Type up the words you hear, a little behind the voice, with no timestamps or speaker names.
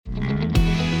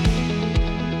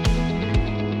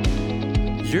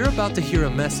You're about to hear a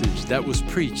message that was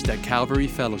preached at Calvary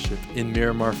Fellowship in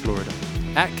Miramar, Florida.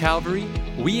 At Calvary,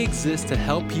 we exist to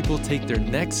help people take their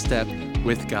next step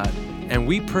with God, and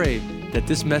we pray that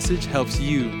this message helps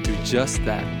you do just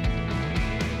that.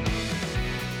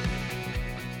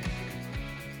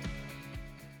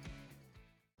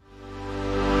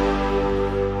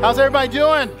 How's everybody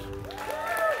doing?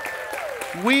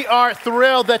 We are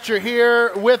thrilled that you're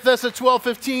here with us at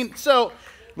 12:15. So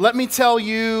let me tell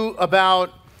you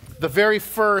about the very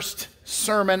first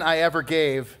sermon I ever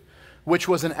gave, which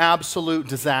was an absolute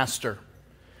disaster.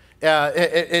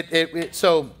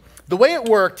 So the way it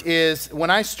worked is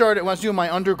when I was doing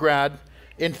my undergrad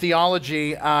in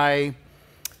theology,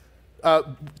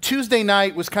 Tuesday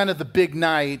night was kind of the big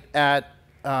night at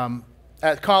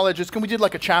colleges. We did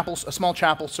like a small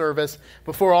chapel service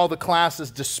before all the classes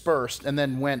dispersed and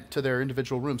then went to their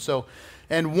individual rooms.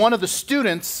 And one of the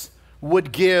students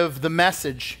would give the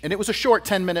message, and it was a short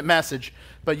 10-minute message,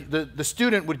 but the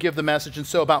student would give the message. And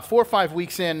so about 4 or 5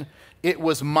 weeks in, it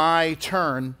was my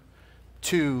turn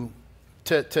to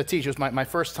teach. It was my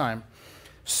first time.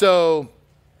 So,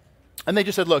 and they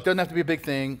just said, look, doesn't have to be a big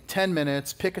thing, 10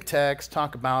 minutes, pick a text,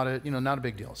 talk about it, not a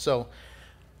big deal. So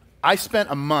I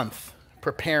spent a month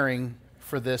preparing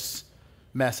for this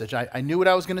message. I knew what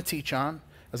I was going to teach on.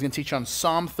 I was going to teach on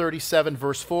Psalm 37,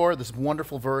 verse 4, this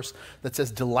wonderful verse that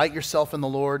says, delight yourself in the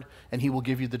Lord, and he will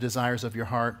give you the desires of your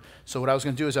heart. So what I was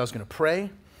going to do is I was going to pray.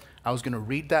 I was going to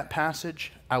read that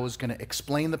passage. I was going to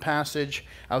explain the passage.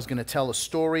 I was going to tell a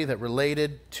story that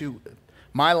related to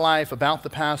my life about the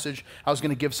passage. I was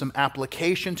going to give some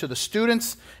application to the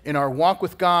students in our walk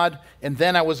with God, and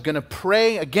then I was going to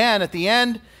pray again at the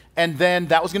end, and then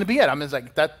that was going to be it. I was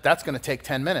like, that's going to take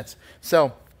 10 minutes.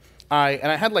 So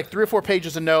I had like 3 or 4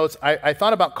 pages of notes. I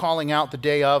thought about calling out the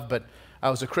day of, but I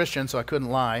was a Christian, so I couldn't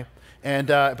lie.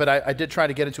 But I did try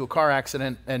to get into a car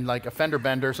accident and like a fender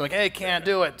bender. So I'm like, hey, can't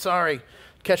do it. Sorry.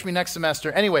 Catch me next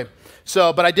semester. Anyway,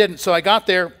 but I didn't. So I got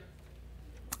there,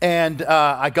 and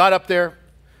I got up there,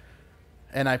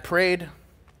 and I prayed,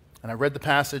 and I read the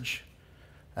passage,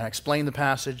 and I explained the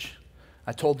passage.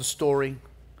 I told the story.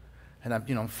 And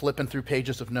I'm flipping through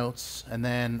pages of notes, and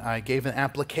then I gave an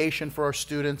application for our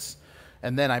students,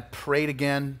 and then I prayed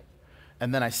again,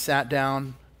 and then I sat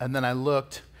down, and then I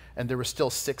looked, and there was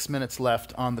still 6 minutes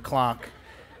left on the clock,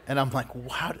 and I'm like,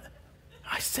 wow,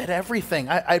 I said everything.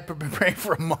 I'd been praying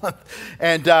for a month,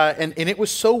 and it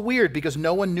was so weird because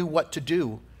no one knew what to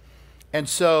do, and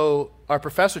so our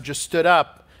professor just stood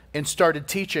up and started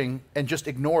teaching and just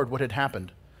ignored what had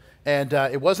happened. And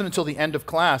it wasn't until the end of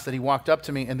class that he walked up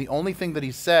to me, and the only thing that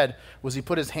he said was he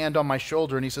put his hand on my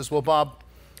shoulder, and he says, well, Bob,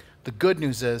 the good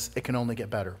news is it can only get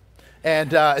better.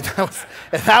 And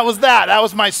that was that. That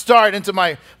was my start into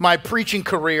my preaching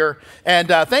career. And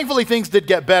thankfully, things did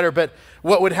get better. But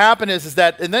what would happen is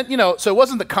that, and then, so it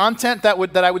wasn't the content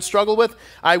that I would struggle with.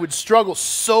 I would struggle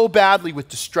so badly with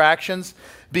distractions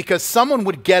because someone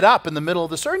would get up in the middle of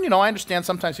the service. I understand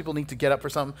sometimes people need to get up for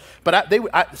something, but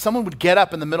someone would get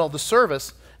up in the middle of the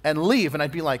service and leave, and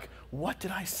I'd be like, what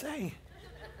did I say?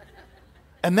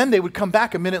 And then they would come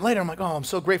back a minute later. I'm like, oh, I'm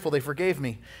so grateful they forgave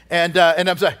me. And I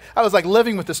was like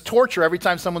living with this torture every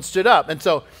time someone stood up. And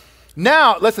so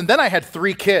now, listen, then I had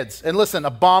 3 kids. And listen,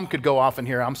 a bomb could go off in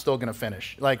here. I'm still going to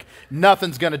finish. Like,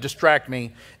 nothing's going to distract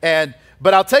me.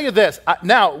 But I'll tell you this.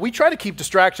 Now, we try to keep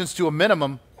distractions to a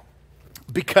minimum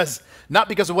not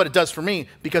because of what it does for me,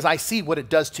 because I see what it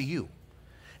does to you.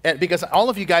 And because all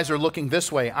of you guys are looking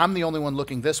this way. I'm the only one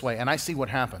looking this way, and I see what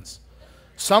happens.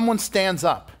 Someone stands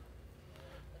up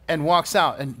and walks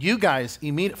out, and you guys,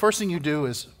 first thing you do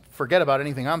is forget about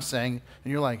anything I'm saying,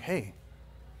 and you're like, hey,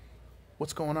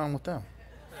 what's going on with them?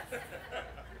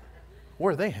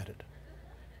 Where are they headed?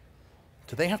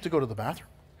 Do they have to go to the bathroom?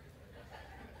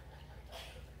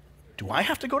 Do I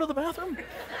have to go to the bathroom?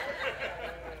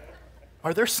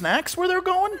 Are there snacks where they're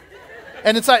going?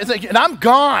 And it's like, and I'm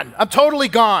gone. I'm totally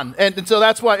gone. And so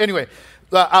that's why, anyway,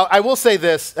 I will say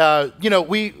this.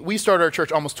 We started our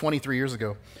church almost 23 years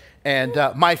ago. And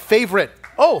my favorite,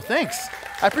 thanks.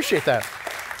 I appreciate that.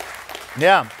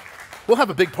 Yeah. We'll have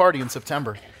a big party in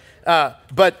September.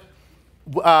 But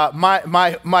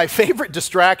my favorite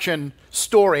distraction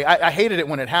story, I hated it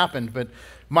when it happened, but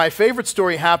my favorite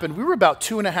story happened, we were about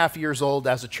 2.5 years old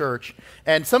as a church.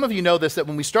 And some of you know this, that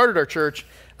when we started our church,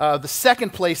 the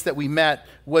second place that we met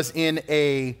was in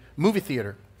a movie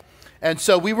theater. And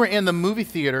so we were in the movie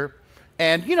theater,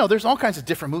 and there's all kinds of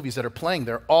different movies that are playing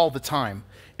there all the time.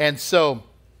 And so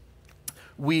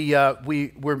we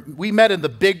met in the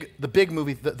big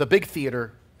movie, the big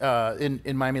theater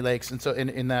in Miami Lakes, and so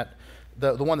in that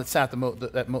the one that sat the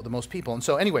most people. And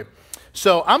so anyway,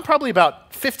 so I'm probably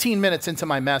about 15 minutes into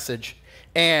my message,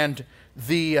 and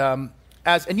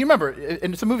and you remember,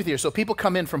 and it's a movie theater, so people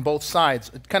come in from both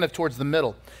sides, kind of towards the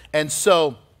middle, and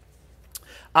so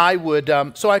I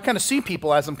kind of see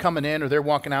people as I'm coming in, or they're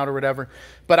walking out, or whatever.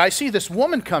 But I see this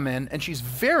woman come in, and she's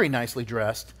very nicely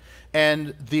dressed,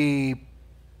 and the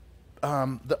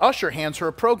usher hands her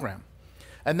a program.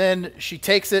 And then she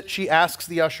takes it, she asks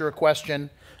the usher a question,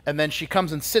 and then she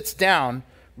comes and sits down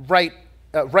right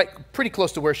pretty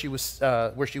close to where she was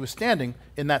standing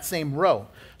in that same row.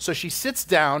 So she sits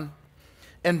down,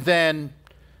 and then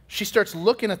she starts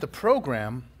looking at the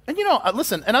program. And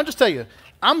listen, and I'll just tell you,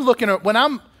 I'm looking at when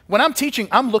I'm teaching,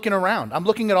 I'm looking around. I'm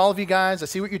looking at all of you guys. I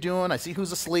see what you're doing. I see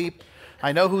who's asleep.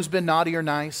 I know who's been naughty or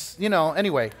nice.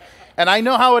 Anyway, and I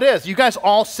know how it is. You guys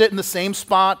all sit in the same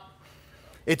spot.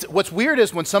 What's weird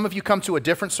is when some of you come to a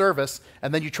different service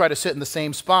and then you try to sit in the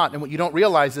same spot, and what you don't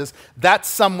realize is that's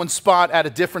someone's spot at a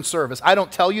different service. I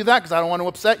don't tell you that because I don't want to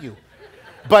upset you.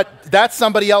 But that's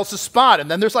somebody else's spot. And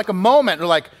then there's like a moment, and they're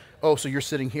like, oh, so you're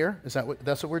sitting here?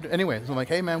 That's what we're doing? Anyway, so I'm like,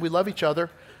 hey man, we love each other.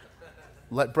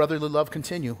 Let brotherly love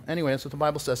continue. Anyway, that's what the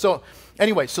Bible says. So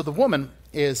anyway, so the woman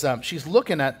is, she's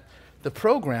looking at the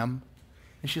program,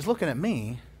 and she's looking at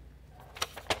me.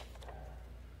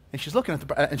 And she's looking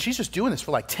at and she's just doing this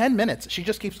for like 10 minutes. She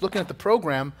just keeps looking at the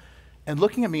program and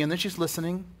looking at me, and then she's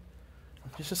listening.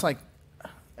 She's just like,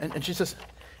 and she's just,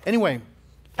 anyway,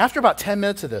 after about 10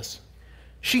 minutes of this,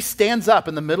 she stands up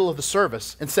in the middle of the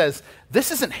service and says, this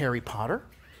isn't Harry Potter.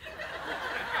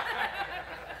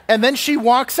 And then she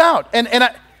walks out. And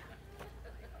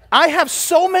I have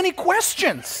so many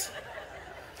questions.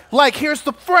 Like, here's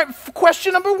the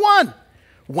question number 1.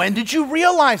 When did you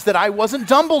realize that I wasn't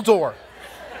Dumbledore?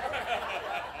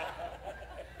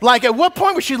 Like, at what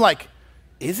point was she like,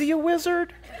 is he a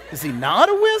wizard? Is he not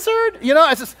a wizard?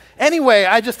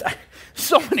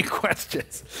 So many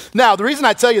questions. Now, the reason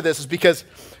I tell you this is because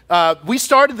we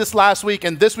started this last week,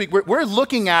 and this week we're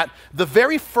looking at the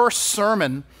very first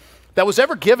sermon that was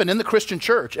ever given in the Christian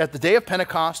church at the day of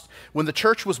Pentecost when the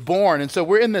church was born. And so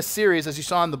we're in this series, as you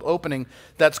saw in the opening,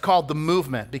 that's called The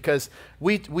Movement, because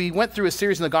we went through a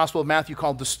series in the Gospel of Matthew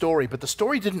called The Story, but the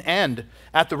story didn't end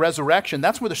at the resurrection.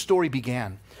 That's where the story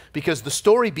began, because the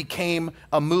story became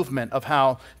a movement of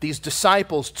how these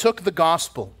disciples took the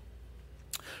gospel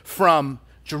from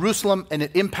Jerusalem, and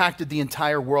it impacted the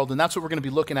entire world. And that's what we're going to be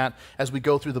looking at as we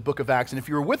go through the book of Acts. And if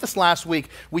you were with us last week,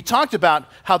 we talked about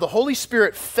how the Holy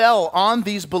Spirit fell on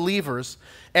these believers.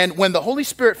 And when the Holy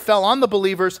Spirit fell on the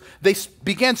believers, they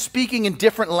began speaking in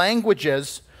different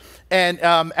languages, and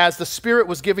as the Spirit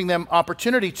was giving them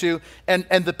opportunity to,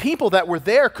 and the people that were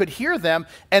there could hear them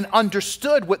and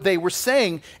understood what they were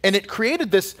saying. And it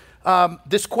created this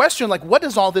question, like, what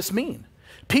does all this mean?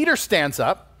 Peter stands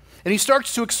up, and he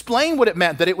starts to explain what it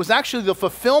meant, that it was actually the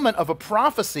fulfillment of a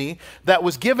prophecy that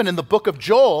was given in the book of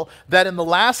Joel, that in the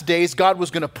last days God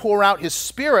was going to pour out his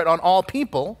Spirit on all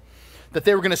people, that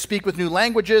they were going to speak with new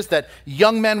languages, that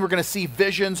young men were going to see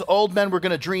visions, old men were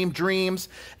going to dream dreams,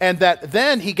 and that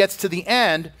then he gets to the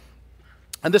end,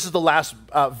 and this is the last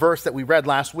verse that we read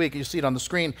last week. You see it on the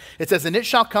screen. It says, and it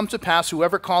shall come to pass,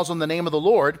 whoever calls on the name of the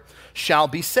Lord shall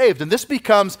be saved. And this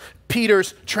becomes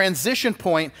Peter's transition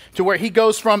point to where he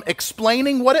goes from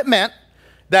explaining what it meant,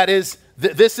 that is,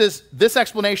 this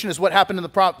explanation is what happened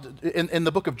in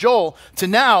the book of Joel, to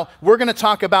now we're going to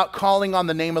talk about calling on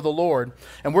the name of the Lord,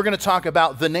 and we're going to talk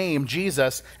about the name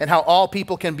Jesus and how all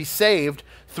people can be saved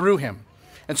through him.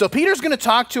 And so Peter's going to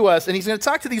talk to us, and he's going to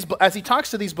talk to these, as he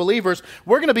talks to these believers,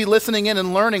 we're going to be listening in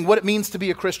and learning what it means to be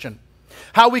a Christian,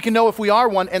 how we can know if we are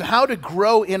one, and how to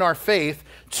grow in our faith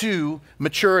to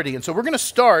maturity. And so we're going to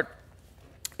start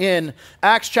in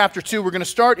Acts chapter 2. We're going to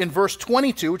start in verse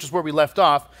 22, which is where we left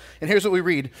off. And here's what we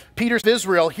read. Peter of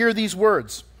Israel, hear these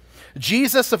words.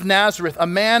 Jesus of Nazareth, a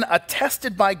man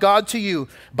attested by God to you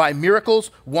by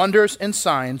miracles, wonders, and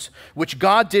signs, which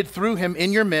God did through him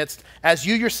in your midst, as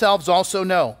you yourselves also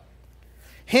know.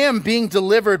 Him being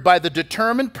delivered by the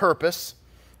determined purpose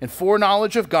and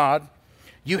foreknowledge of God,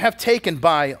 you have taken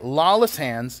by lawless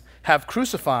hands, have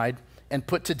crucified and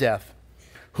put to death,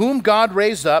 whom God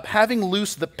raised up, having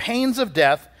loosed the pains of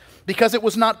death, because it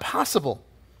was not possible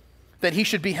that he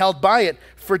should be held by it.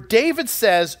 For David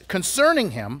says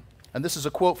concerning him, and this is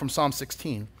a quote from Psalm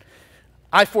 16,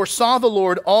 I foresaw the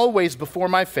Lord always before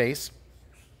my face,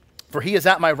 for he is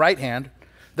at my right hand,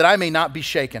 that I may not be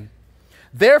shaken.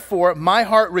 Therefore my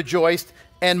heart rejoiced,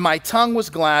 and my tongue was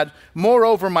glad.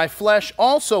 Moreover, my flesh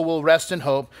also will rest in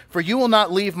hope, for you will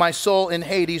not leave my soul in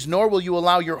Hades, nor will you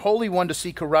allow your Holy One to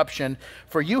see corruption.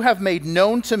 For you have made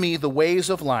known to me the ways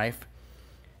of life.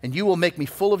 and you will make me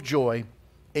full of joy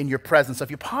in your presence. So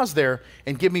if you pause there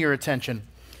and give me your attention,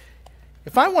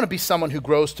 if I want to be someone who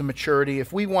grows to maturity,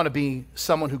 if we want to be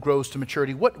someone who grows to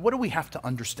maturity, what do we have to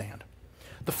understand?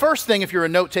 The first thing, if you're a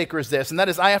note taker, is this, and that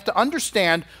is I have to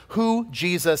understand who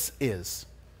Jesus is,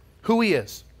 who he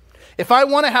is. If I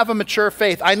want to have a mature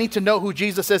faith, I need to know who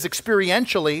Jesus is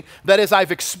experientially. That is,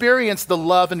 I've experienced the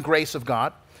love and grace of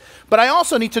God. But I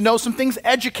also need to know some things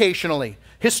educationally,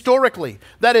 historically.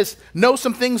 That is, know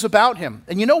some things about him.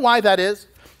 And you know why that is?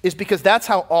 Is because that's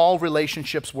how all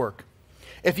relationships work.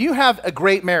 If you have a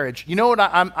great marriage, you know what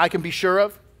I can be sure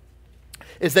of?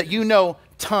 Is that you know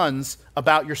tons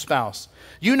about your spouse.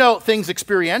 You know things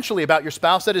experientially about your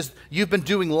spouse. That is, you've been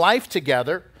doing life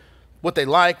together, what they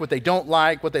like, what they don't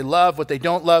like, what they love, what they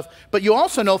don't love. But you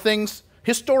also know things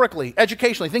historically,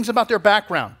 educationally, things about their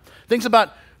background, things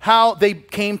about how they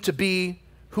came to be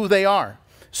who they are.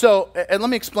 So, and let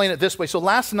me explain it this way. So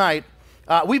last night,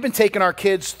 we've been taking our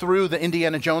kids through the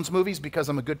Indiana Jones movies because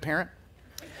I'm a good parent.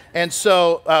 And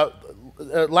so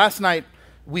last night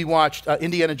we watched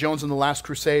Indiana Jones and the Last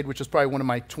Crusade, which is probably one of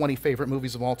my 20 favorite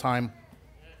movies of all time.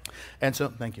 And so,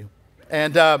 thank you.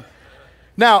 And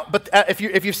now, but if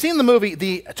you've seen the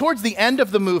movie, towards the end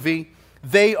of the movie,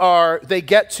 they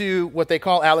get to what they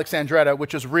call Alexandretta,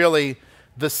 which is really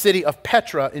the city of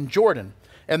Petra in Jordan.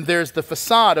 And there's the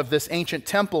facade of this ancient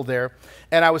temple there.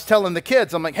 And I was telling the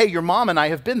kids, I'm like, hey, your mom and I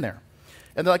have been there.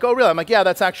 And they're like, oh, really? I'm like, yeah,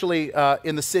 that's actually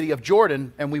in the city of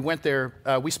Jordan. And we went there.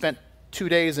 We spent 2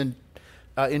 days in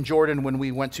Jordan when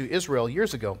we went to Israel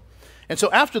years ago. And so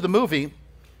after the movie,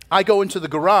 I go into the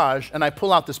garage and I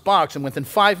pull out this box. And within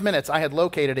 5 minutes, I had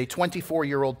located a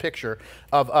 24-year-old picture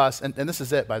of us. And this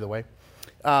is it, by the way.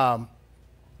 I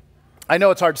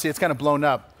know it's hard to see. It's kind of blown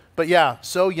up. But yeah,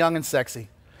 so young and sexy.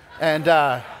 And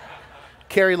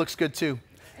Carrie looks good too.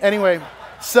 Anyway,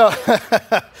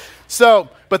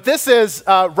 but this is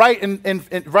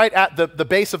right at the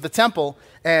base of the temple.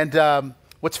 And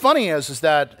what's funny is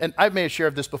that, and I've made a share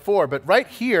of this before, but right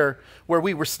here where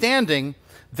we were standing,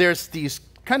 there's these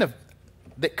kind of,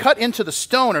 that cut into the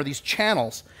stone are these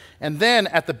channels. And then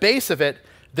at the base of it,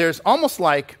 there's almost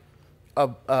like a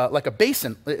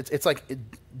basin. It's like,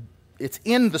 it's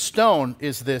in the stone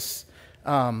is this,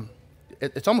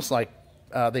 it's almost like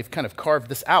they've kind of carved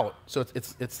this out. So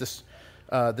it's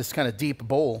this kind of deep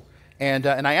bowl. And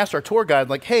I asked our tour guide,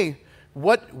 like, hey,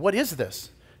 what is this?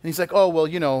 And he's like, oh, well,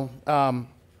 you know,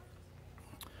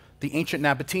 the ancient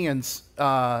Nabateans,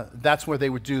 that's where they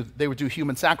would do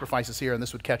human sacrifices here, and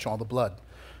this would catch all the blood.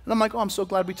 And I'm like, oh, I'm so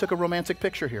glad we took a romantic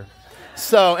picture here.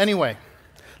 So anyway,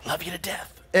 love you to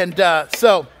death. And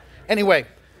so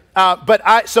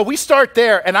we start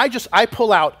there, and I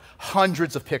pull out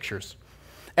hundreds of pictures.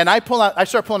 And I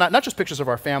start pulling out not just pictures of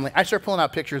our family, I start pulling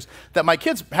out pictures that my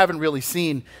kids haven't really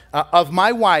seen of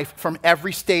my wife from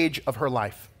every stage of her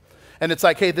life. And it's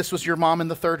like, hey, this was your mom in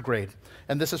the 3rd grade.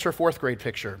 And this is her 4th grade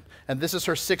picture. And this is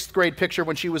her 6th grade picture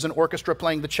when she was in orchestra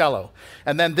playing the cello.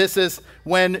 And then this is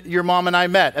when your mom and I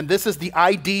met. And this is the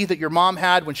ID that your mom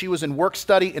had when she was in work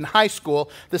study in high school.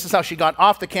 This is how she got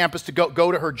off the campus to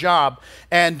go to her job.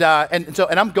 And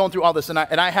I'm going through all this. And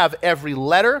I have every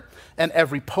letter and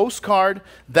every postcard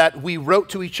that we wrote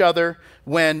to each other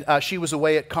when she was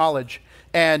away at college.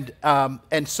 And at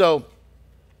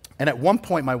one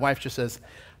point, my wife just says,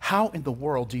 how in the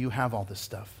world do you have all this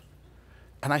stuff?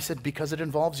 And I said, because it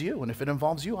involves you. And if it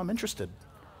involves you, I'm interested.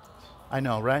 I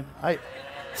know, right?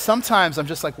 Sometimes I'm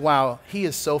just like, wow, he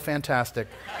is so fantastic.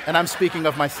 And I'm speaking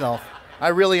of myself. I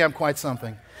really am quite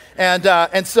something.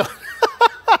 And so,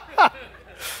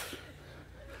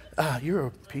 you're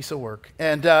a piece of work.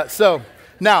 And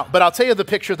but I'll tell you the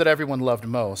picture that everyone loved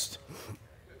most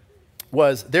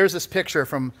there's this picture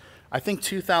from, I think,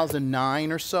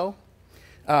 2009 or so,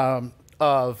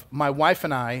 of my wife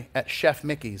and I at Chef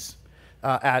Mickey's.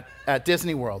 At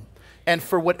Disney World. And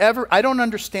for whatever, I don't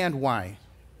understand why,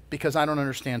 because I don't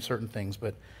understand certain things,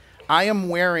 but I am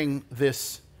wearing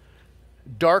this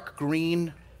dark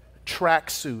green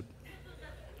tracksuit.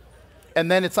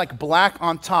 And then it's like black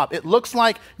on top. It looks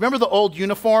like, remember the old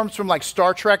uniforms from like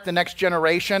Star Trek, The Next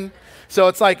Generation? So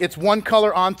it's like, it's one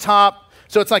color on top,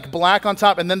 so it's like black on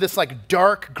top, and then this like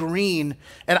dark green.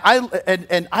 And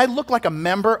I look like a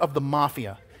member of the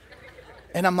mafia.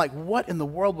 And I'm like, what in the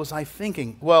world was I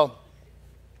thinking? Well,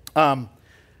 I'm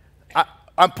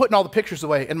putting all the pictures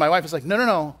away, and my wife is like,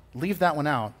 no, leave that one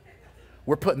out.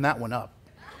 We're putting that one up.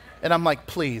 And I'm like,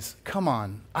 please, come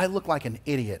on. I look like an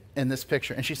idiot in this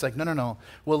picture. And she's like, no,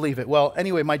 we'll leave it. Well,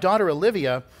 anyway, my daughter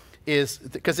Olivia is,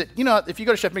 because if you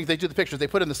go to Chef Mickey's, they do the pictures, they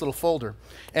put it in this little folder.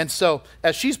 And so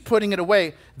as she's putting it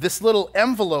away, this little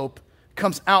envelope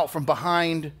comes out from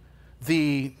behind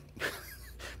the,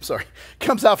 sorry,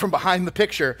 comes out from behind the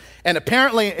picture. And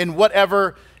apparently in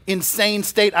whatever insane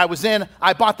state I was in,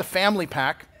 I bought the family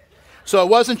pack. So it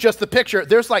wasn't just the picture.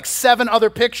 There's like 7 other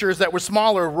pictures that were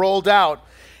smaller rolled out.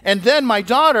 And then my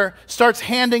daughter starts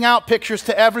handing out pictures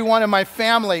to everyone in my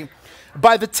family.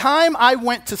 By the time I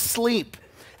went to sleep,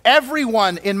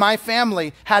 everyone in my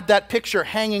family had that picture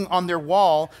hanging on their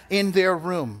wall in their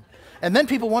room. And then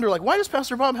people wonder, like, why does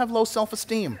Pastor Bob have low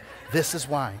self-esteem? This is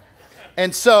why.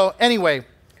 And so, anyway,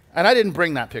 and I didn't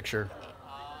bring that picture.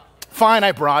 Fine,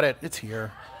 I brought it. It's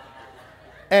here.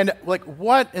 And, like,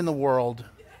 what in the world?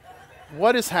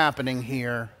 What is happening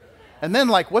here? And then,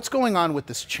 like, what's going on with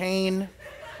this chain?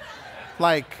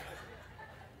 Like,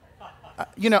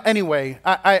 anyway,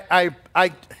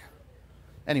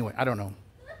 anyway, I don't know.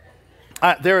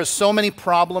 There are so many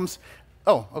problems.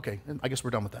 Oh, okay, I guess we're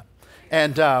done with that.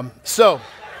 And it's,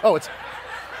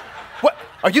 what,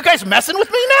 are you guys messing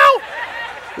with me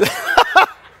now?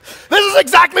 This is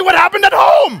exactly what happened at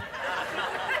home.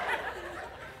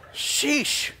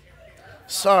 Sheesh.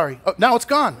 Sorry. Oh, now it's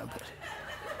gone.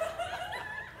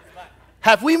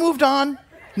 Have we moved on?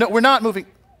 No, we're not moving.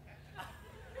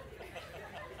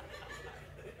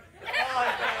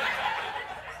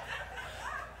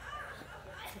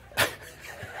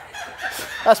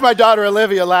 That's my daughter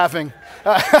Olivia laughing.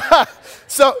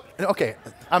 Okay,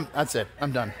 that's it.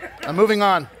 I'm done. I'm moving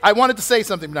on. I wanted to say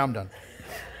something, but now I'm done.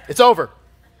 It's over.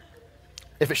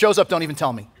 If it shows up, don't even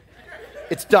tell me.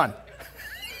 It's done.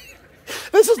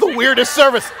 This is the weirdest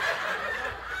service.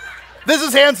 This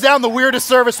is hands down the weirdest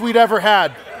service we'd ever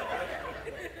had.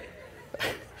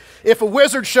 If a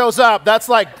wizard shows up, that's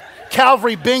like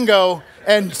Calvary bingo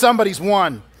and somebody's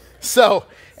won. So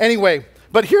anyway,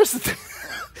 but here's the thing.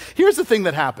 Here's the thing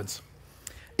that happens,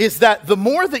 is that the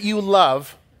more that you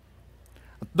love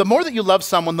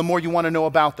someone, the more you want to know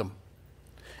about them.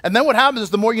 And then what happens is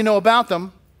the more you know about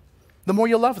them, the more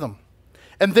you love them.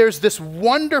 And there's this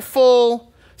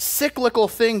wonderful cyclical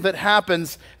thing that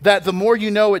happens that the more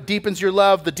you know, it deepens your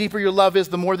love. The deeper your love is,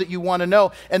 the more that you want to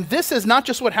know. And this is not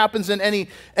just what happens in any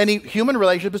human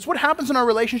relationship, it's what happens in our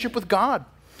relationship with God.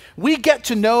 We get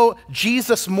to know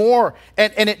Jesus more,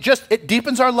 and it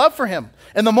deepens our love for him.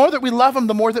 And the more that we love him,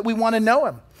 the more that we want to know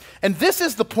him. And this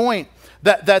is the point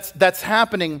that's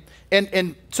happening.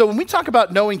 And so when we talk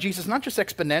about knowing Jesus, not just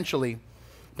exponentially,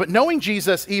 but knowing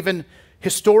Jesus even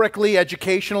historically,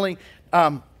 educationally,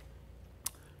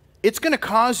 it's going to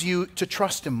cause you to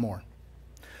trust him more.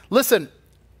 Listen,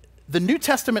 the New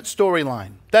Testament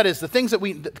storyline, that is the things that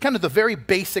kind of the very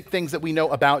basic things that we know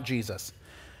about Jesus,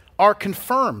 are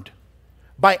confirmed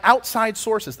by outside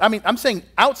sources. I mean, I'm saying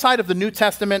outside of the New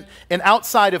Testament and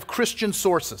outside of Christian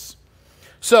sources.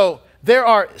 So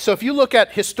if you look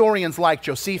at historians like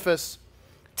Josephus,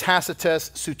 Tacitus,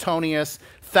 Suetonius,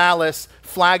 Thallus,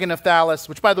 Flagon of Thallus,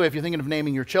 which, by the way, if you're thinking of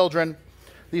naming your children,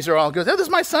 these are all good. Oh, this is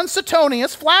my son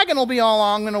Suetonius. Flagon will be all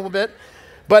along in a little bit.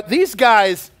 But these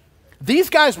guys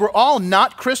were all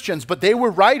not Christians, but they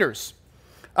were writers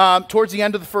towards the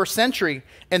end of the first century.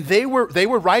 And they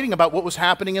were writing about what was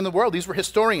happening in the world. These were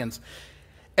historians.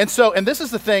 And this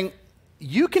is the thing,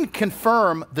 you can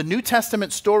confirm the New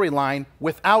Testament storyline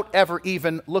without ever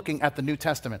even looking at the New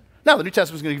Testament. Now, the New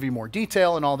Testament is going to give you more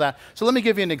detail and all that. So let me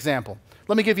give you an example.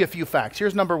 Let me give you a few facts.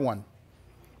 Here's number one.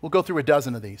 We'll go through a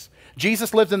dozen of these.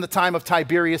 Jesus lived in the time of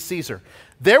Tiberius Caesar.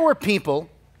 There were people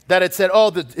that had said,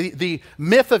 the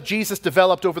myth of Jesus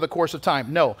developed over the course of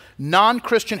time. No,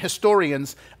 non-Christian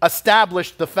historians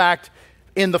established the fact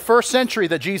in the first century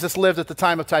that Jesus lived at the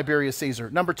time of Tiberius Caesar.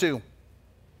 Number two,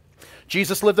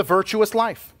 Jesus lived a virtuous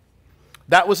life.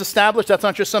 That was established. That's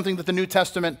not just something that the New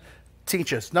Testament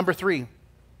teaches. Number three,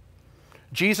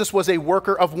 Jesus was a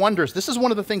worker of wonders. This is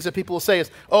one of the things that people will say is,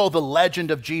 the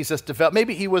legend of Jesus developed.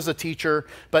 Maybe he was a teacher,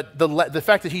 but the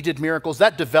fact that he did miracles,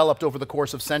 that developed over the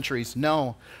course of centuries.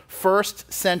 No.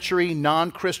 First century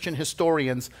non-Christian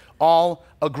historians all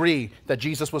agree that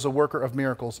Jesus was a worker of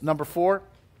miracles. Number four,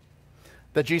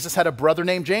 that Jesus had a brother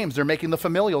named James. They're making the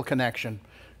familial connection.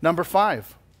 Number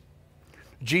five,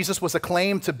 Jesus was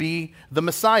acclaimed to be the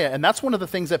Messiah. And that's one of the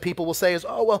things that people will say is,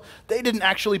 they didn't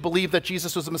actually believe that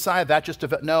Jesus was the Messiah. That just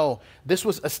developed. No, this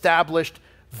was established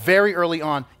very early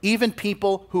on. Even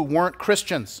people who weren't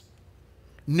Christians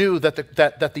knew that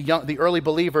the early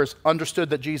believers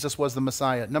understood that Jesus was the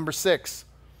Messiah. Number six,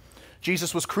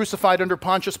 Jesus was crucified under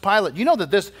Pontius Pilate. You know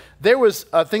that there was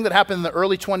a thing that happened in the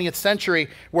early 20th century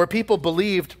where people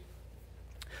believed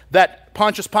that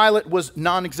Pontius Pilate was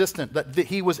non-existent, that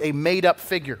he was a made-up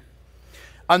figure,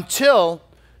 until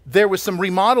there was some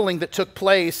remodeling that took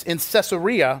place in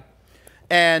Caesarea,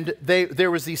 and there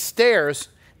was these stairs,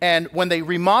 And when they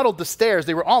remodeled the stairs,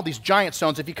 they were all these giant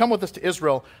stones. If you come with us to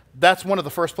Israel, that's one of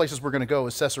the first places we're going to go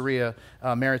is Caesarea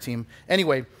Maritime.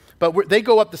 Anyway, but they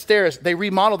go up the stairs, they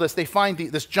remodel this, they find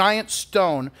this giant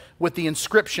stone with the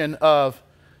inscription of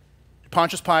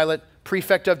Pontius Pilate,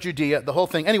 prefect of Judea, the whole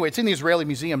thing. Anyway, it's in the Israeli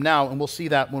Museum now, and we'll see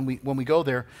that when we go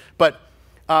there. But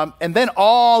and then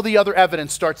all the other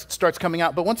evidence starts coming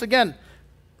out. But once again,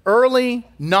 early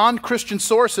non-Christian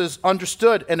sources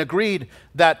understood and agreed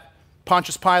that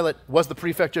Pontius Pilate was the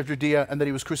prefect of Judea and that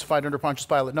he was crucified under Pontius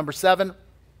Pilate. Number 7,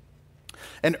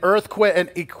 an earthquake, an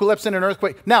eclipse and an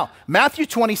earthquake. Now, Matthew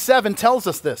 27 tells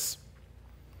us this.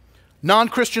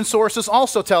 Non-Christian sources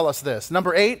also tell us this.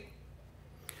 Number 8,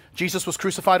 Jesus was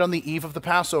crucified on the eve of the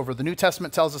Passover. The New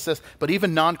Testament tells us this, but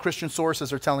even non-Christian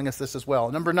sources are telling us this as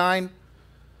well. Number 9,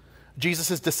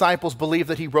 Jesus' disciples believe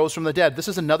that he rose from the dead. This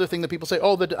is another thing that people say,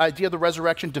 oh, the idea of the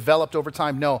resurrection developed over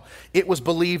time. No, it was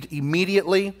believed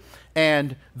immediately,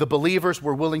 and the believers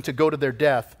were willing to go to their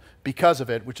death because of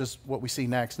it, which is what we see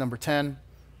next. Number 10,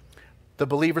 the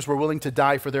believers were willing to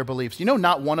die for their beliefs. You know,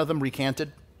 not one of them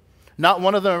recanted. Not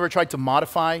one of them ever tried to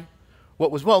modify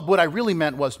what I really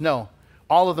meant was, no,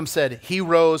 all of them said, he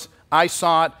rose, I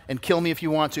saw it, and kill me if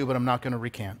you want to, but I'm not going to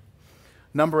recant.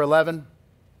 Number 11,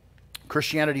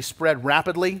 Christianity spread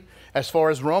rapidly as far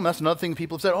as Rome. That's another thing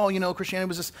people have said, oh, you know, Christianity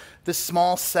was this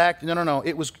small sect. No.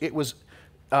 It was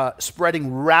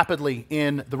spreading rapidly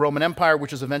in the Roman Empire,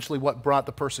 which is eventually what brought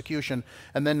the persecution.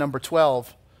 And then number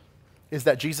 12 is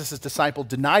that Jesus' disciple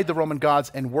denied the Roman gods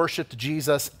and worshiped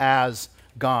Jesus as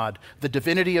God. The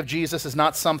divinity of Jesus is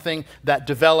not something that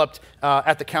developed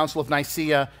at the Council of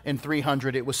Nicaea in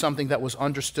 300. It was something that was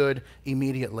understood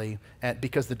immediately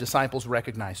because the disciples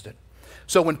recognized it.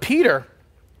 So when Peter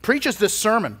preaches this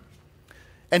sermon,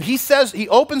 and he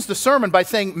opens the sermon by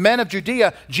saying, men of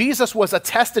Judea, Jesus was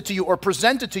attested to you or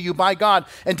presented to you by God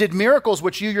and did miracles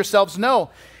which you yourselves know.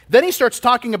 Then he starts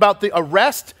talking about the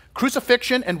arrest,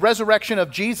 crucifixion, and resurrection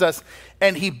of Jesus,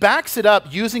 and he backs it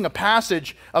up using a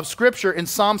passage of Scripture in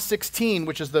Psalm 16,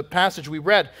 which is the passage we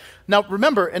read. Now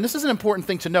remember, and this is an important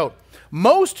thing to note,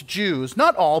 most Jews,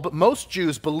 not all, but most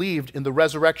Jews believed in the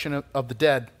resurrection of the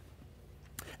dead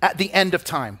at the end of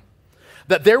time.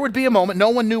 That there would be a moment, no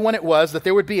one knew when it was, that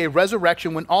there would be a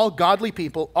resurrection when all godly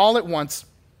people, all at once,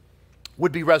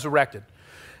 would be resurrected.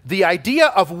 The idea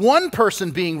of one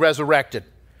person being resurrected,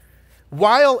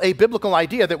 while a biblical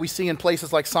idea that we see in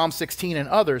places like Psalm 16 and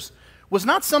others, was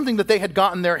not something that they had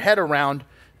gotten their head around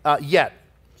yet.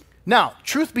 Now,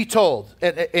 truth be told,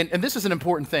 and this is an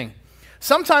important thing,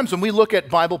 sometimes when we look at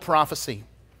Bible prophecy,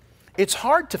 it's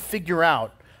hard to figure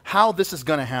out how this is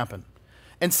going to happen.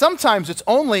 And sometimes it's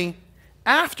only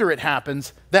after it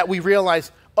happens that we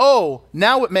realize, oh,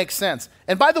 now it makes sense.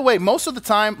 And by the way, most of the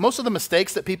time, most of the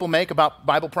mistakes that people make about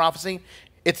Bible prophecy,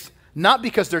 it's not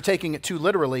because they're taking it too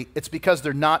literally, it's because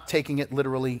they're not taking it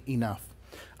literally enough.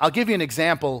 I'll give you an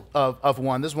example of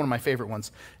one. This is one of my favorite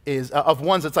ones, is of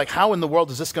ones that's like, how in the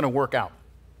world is this going to work out?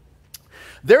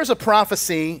 There's a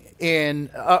prophecy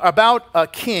about a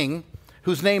king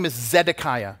whose name is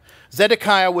Zedekiah.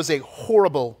 Zedekiah was a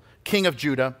horrible king of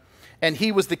Judah, and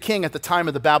he was the king at the time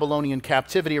of the Babylonian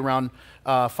captivity around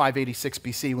 586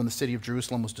 BC when the city of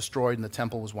Jerusalem was destroyed and the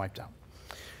temple was wiped out.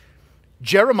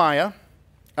 Jeremiah,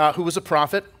 who was a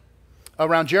prophet,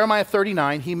 around Jeremiah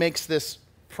 39, he makes this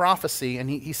prophecy, and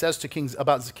he says to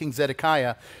about King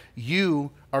Zedekiah, you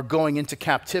are going into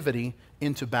captivity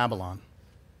into Babylon.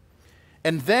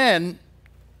 And then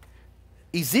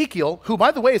Ezekiel, who,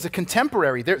 by the way, is a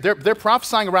contemporary, they're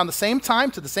prophesying around the same time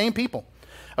to the same people.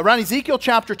 Around Ezekiel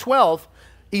chapter 12,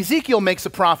 Ezekiel makes a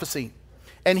prophecy.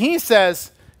 And he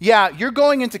says, yeah, you're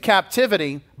going into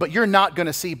captivity, but you're not going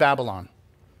to see Babylon.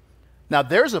 Now,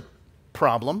 there's a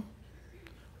problem.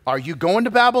 Are you going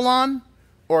to Babylon,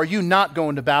 or are you not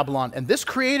going to Babylon? And this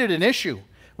created an issue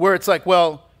where it's like,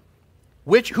 well,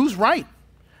 who's right?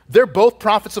 They're both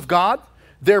prophets of God.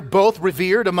 They're both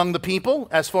revered among the people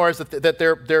as far as that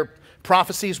their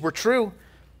prophecies were true.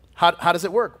 How does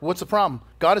it work? What's the problem?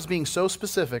 God is being so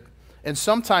specific, and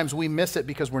sometimes we miss it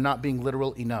because we're not being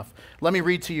literal enough. Let me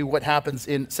read to you what happens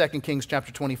in 2 Kings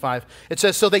chapter 25. It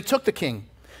says, so they took the king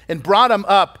and brought him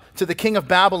up to the king of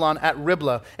Babylon at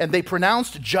Riblah, and they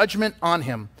pronounced judgment on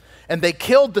him. And they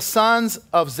killed the sons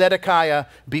of Zedekiah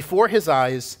before his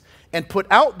eyes, and put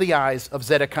out the eyes of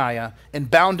Zedekiah, and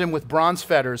bound him with bronze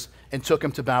fetters, and took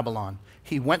him to Babylon.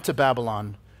 He went to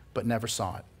Babylon, but never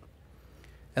saw it.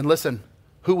 And listen,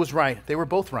 who was right? They were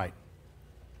both right.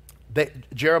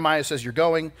 Jeremiah says, you're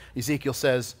going. Ezekiel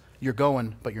says, you're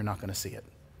going, but you're not going to see it.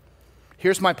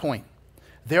 Here's my point.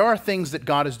 There are things that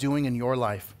God is doing in your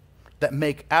life that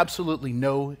make absolutely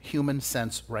no human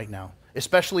sense right now.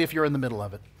 especially if you're in the middle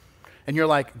of it. And you're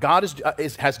like, God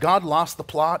has God lost the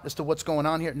plot as to what's going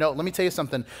on here? No, let me tell you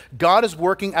something. God is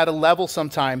working at a level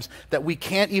sometimes that we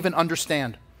can't even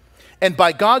understand. And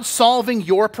by God solving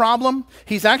your problem,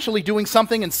 he's actually doing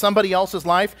something in somebody else's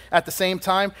life at the same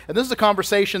time. And this is a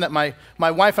conversation that my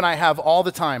wife and I have all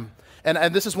the time.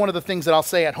 And this is one of the things that I'll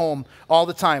say at home all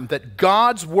the time, that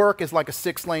God's work is like a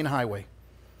 6-lane highway.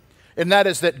 And that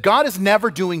is that God is never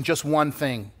doing just one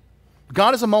thing.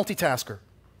 God is a multitasker.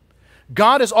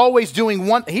 God is always doing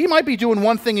one. He might be doing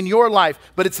one thing in your life,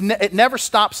 but it never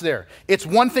stops there. It's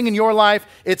one thing in your life.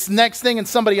 It's next thing in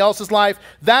somebody else's life.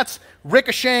 That's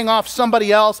ricocheting off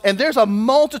somebody else. And there's a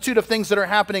multitude of things that are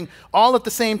happening all at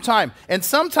the same time. And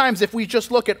sometimes if we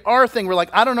just look at our thing, we're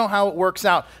like, I don't know how it works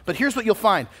out. But here's what you'll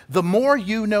find. The more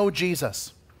you know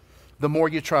Jesus, the more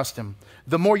you trust him.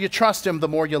 The more you trust him, the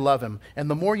more you love him. And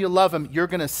the more you love him, you're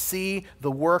going to see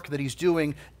the work that he's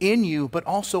doing in you, but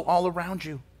also all around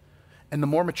you. And the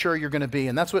more mature you're going to be.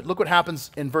 And look what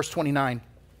happens in verse 29.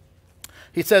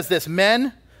 He says this,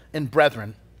 men and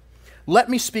brethren, let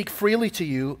me speak freely to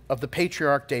you of the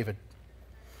patriarch David,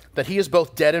 that he is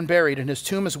both dead and buried, and his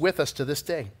tomb is with us to this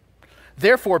day.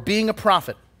 Therefore, being a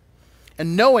prophet,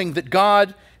 and knowing that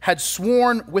God had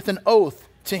sworn with an oath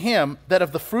to him that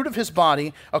of the fruit of his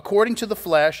body, according to the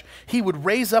flesh, he would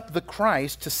raise up the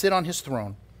Christ to sit on his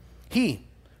throne. He,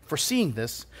 foreseeing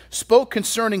this, spoke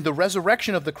concerning the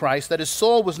resurrection of the Christ, that his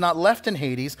soul was not left in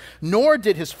Hades, nor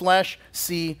did his flesh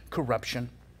see corruption.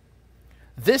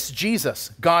 This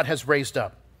Jesus God has raised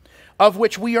up, of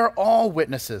which we are all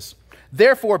witnesses.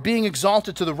 Therefore, being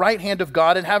exalted to the right hand of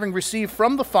God, and having received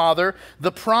from the Father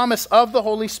the promise of the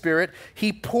Holy Spirit,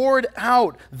 he poured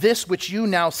out this which you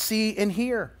now see and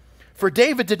hear. For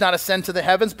David did not ascend to the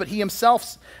heavens, but he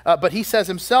says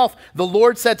himself, the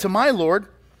Lord said to my Lord,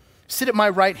 sit at my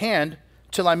right hand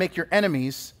till I make your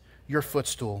enemies your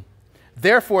footstool.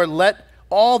 Therefore, let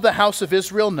all the house of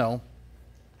Israel know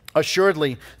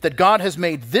assuredly that God has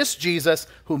made this Jesus,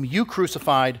 whom you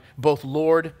crucified, both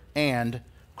Lord and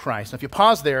Christ. Now, if you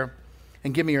pause there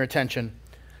and give me your attention,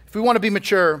 if we want to be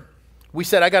mature, we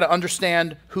said I got to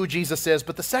understand who Jesus is,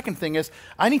 but the second thing is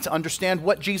I need to understand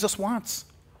what Jesus wants.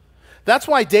 That's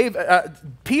why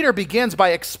Peter begins by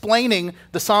explaining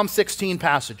the Psalm 16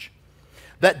 passage.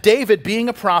 That David, being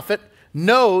a prophet,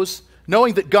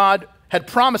 knowing that God had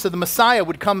promised that the Messiah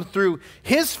would come through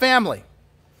his family,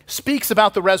 speaks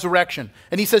about the resurrection.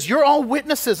 And he says, you're all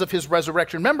witnesses of his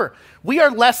resurrection. Remember, we are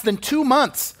less than 2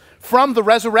 months from the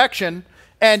resurrection,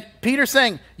 and Peter's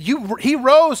saying, he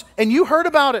rose and you heard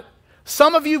about it.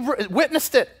 Some of you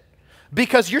witnessed it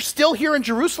because you're still here in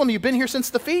Jerusalem. You've been here since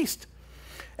the feast.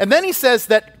 And then he says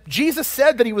that Jesus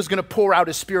said that he was going to pour out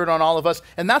his Spirit on all of us,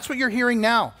 and that's what you're hearing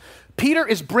now. Peter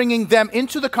is bringing them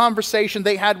into the conversation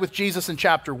they had with Jesus in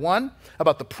chapter 1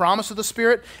 about the promise of the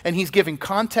Spirit, and he's giving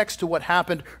context to what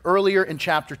happened earlier in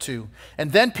chapter 2.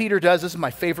 And then Peter does, this is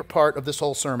my favorite part of this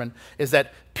whole sermon, is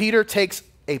that Peter takes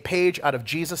a page out of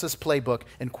Jesus' playbook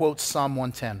and quotes Psalm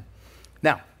 110.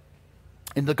 Now,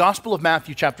 in the Gospel of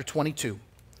Matthew chapter 22,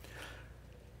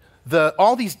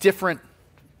 all these different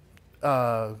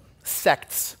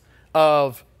sects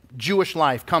of Jewish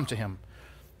life come to him.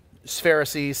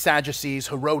 Pharisees, Sadducees,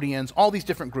 Herodians, all these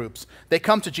different groups. They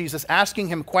come to Jesus asking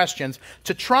him questions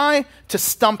to try to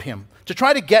stump him, to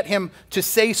try to get him to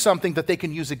say something that they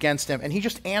can use against him. And he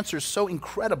just answers so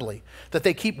incredibly that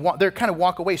they kind of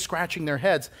walk away scratching their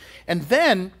heads. And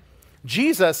then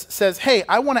Jesus says, hey,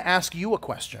 I want to ask you a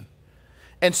question.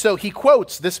 And so he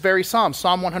quotes this very psalm,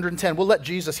 Psalm 110. We'll let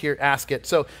Jesus here ask it.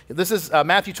 So this is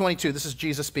Matthew 22. This is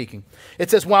Jesus speaking. It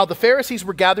says, while the Pharisees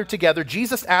were gathered together,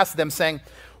 Jesus asked them, saying,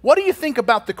 what do you think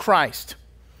about the Christ?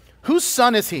 Whose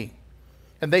son is he?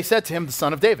 And they said to him, the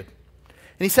son of David.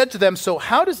 And he said to them, so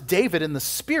how does David in the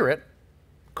Spirit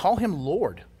call him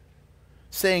Lord?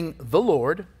 Saying, the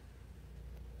Lord,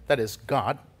 that is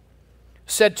God,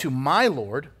 said to my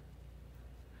Lord,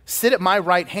 sit at my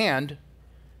right hand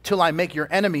till I make your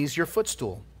enemies your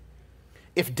footstool.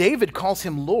 If David calls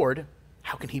him Lord,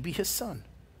 how can he be his son?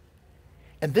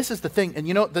 And this is the thing. And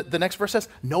you know, the next verse says,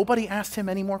 nobody asked him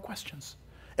any more questions.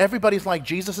 Everybody's like,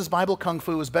 Jesus' Bible kung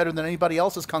fu is better than anybody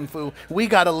else's kung fu. We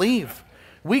got to leave.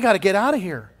 We got to get out of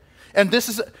here. And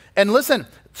listen,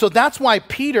 so that's why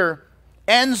Peter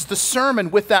ends the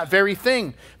sermon with that very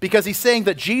thing, because he's saying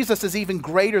that Jesus is even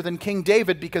greater than King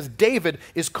David, because David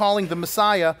is calling the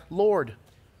Messiah Lord.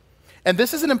 And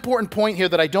this is an important point here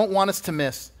that I don't want us to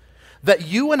miss, that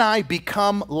you and I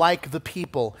become like the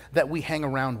people that we hang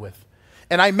around with.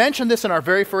 And I mentioned this in our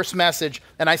very first message,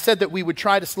 and I said that we would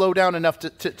try to slow down enough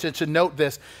to note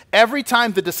this. Every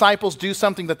time the disciples do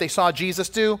something that they saw Jesus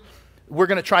do, we're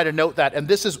going to try to note that. And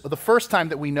this is the first time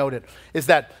that we note it, is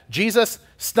that Jesus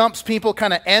stumps people,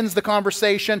 kind of ends the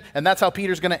conversation, and that's how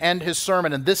Peter's going to end his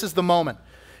sermon. And this is the moment.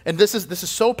 And this is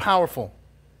so powerful.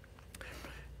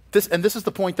 This is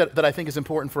the point that I think is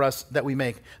important for us that we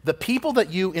make. The people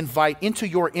that you invite into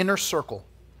your inner circle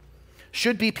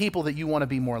should be people that you want to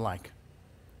be more like.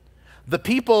 The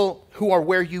people who are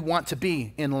where you want to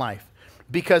be in life.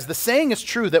 Because the saying is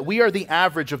true that we are the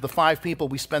average of the 5 people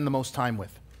we spend the most time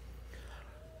with.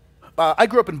 I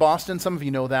grew up in Boston. Some of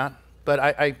you know that. But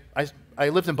I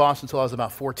lived in Boston until I was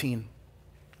about 14.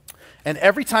 And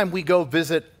every time we go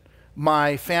visit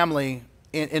my family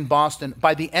in Boston,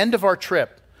 by the end of our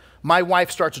trip, my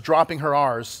wife starts dropping her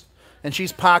R's. And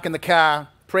she's parking the car.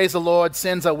 Praise the Lord,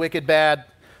 sins are wicked bad.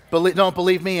 Don't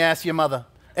believe me, ask your mother.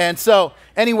 And so,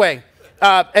 anyway,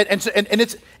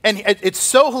 it's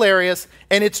so hilarious,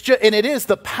 and it is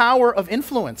the power of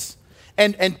influence.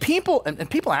 And people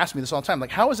ask me this all the time,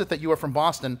 like, how is it that you are from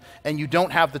Boston and you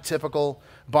don't have the typical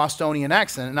Bostonian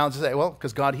accent? And I'll just say, well,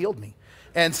 because God healed me.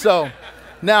 And so,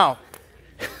 now,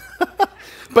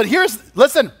 but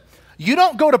listen, you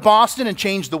don't go to Boston and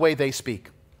change the way they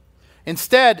speak.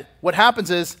 Instead, what happens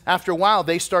is, after a while,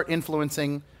 they start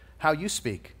influencing how you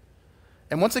speak.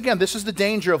 And once again, this is the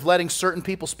danger of letting certain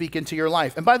people speak into your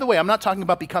life. And by the way, I'm not talking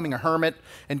about becoming a hermit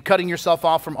and cutting yourself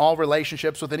off from all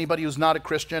relationships with anybody who's not a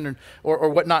Christian or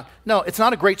whatnot. No, it's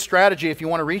not a great strategy if you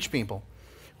want to reach people.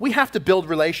 We have to build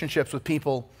relationships with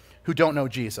people who don't know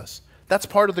Jesus. That's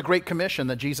part of the Great Commission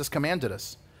that Jesus commanded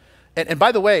us. And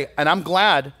by the way, and I'm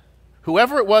glad,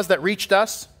 whoever it was that reached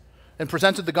us and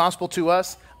presented the gospel to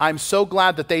us, I'm so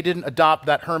glad that they didn't adopt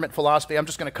that hermit philosophy. I'm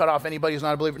just going to cut off anybody who's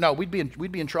not a believer. No, we'd be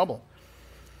in trouble.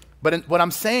 But what I'm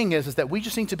saying is that we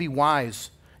just need to be wise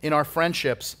in our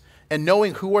friendships and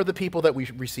knowing who are the people that we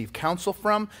receive counsel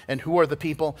from and who are the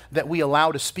people that we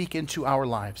allow to speak into our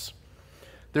lives.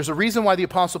 There's a reason why the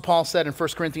Apostle Paul said in 1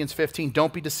 Corinthians 15,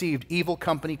 don't be deceived, evil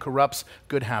company corrupts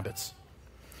good habits.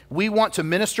 We want to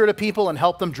minister to people and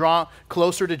help them draw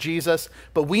closer to Jesus,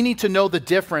 but we need to know the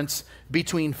difference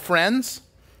between friends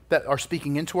that are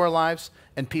speaking into our lives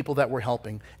and people that we're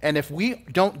helping. And if we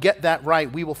don't get that right,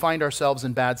 we will find ourselves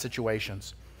in bad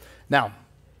situations. Now,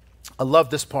 I love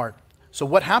this part. So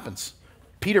what happens?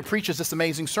 Peter preaches this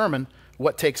amazing sermon.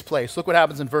 What takes place? Look what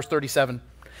happens in verse 37.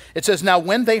 It says, now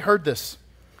when they heard this,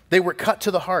 they were cut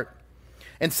to the heart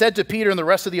and said to Peter and the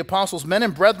rest of the apostles, men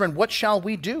and brethren, what shall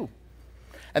we do?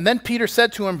 And then Peter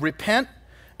said to him, repent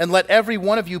and let every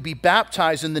one of you be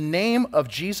baptized in the name of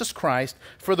Jesus Christ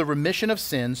for the remission of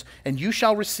sins, and you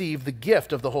shall receive the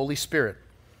gift of the Holy Spirit.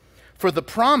 For the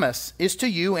promise is to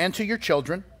you and to your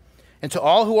children, and to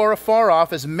all who are afar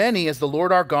off, as many as the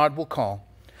Lord our God will call.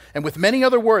 And with many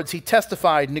other words he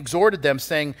testified and exhorted them,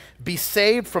 saying, be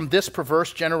saved from this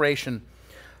perverse generation.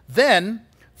 Then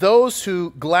those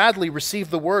who gladly received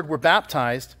the word were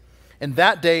baptized, and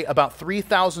that day about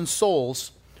 3,000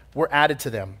 souls were added to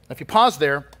them. If you pause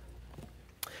there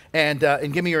and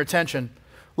give me your attention,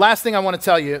 last thing I want to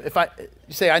tell you,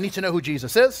 you say, I need to know who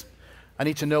Jesus is, I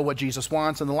need to know what Jesus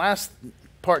wants, and the last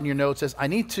part in your notes is, I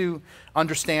need to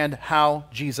understand how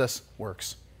Jesus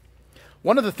works.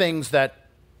 One of the things that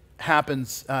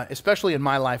happens, especially in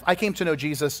my life, I came to know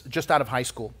Jesus just out of high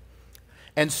school.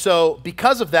 And so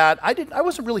because of that, I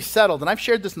wasn't really settled, and I've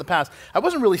shared this in the past, I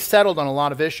wasn't really settled on a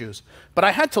lot of issues, but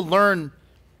I had to learn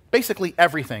basically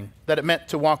everything that it meant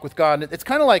to walk with God. And it's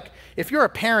kind of like, if you're a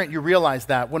parent, you realize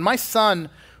that. When my son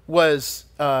was,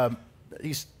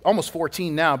 he's almost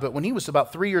 14 now, but when he was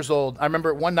about 3 years old, I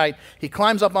remember one night, he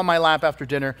climbs up on my lap after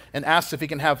dinner and asks if he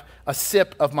can have a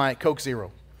sip of my Coke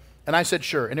Zero. And I said,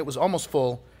 sure, and it was almost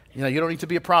full. You know, you don't need to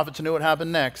be a prophet to know what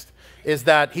happened next, is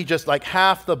that he just like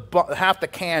half the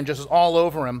can just is all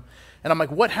over him. And I'm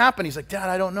like, what happened? He's like, Dad,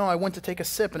 I don't know. I went to take a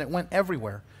sip and it went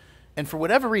everywhere. And for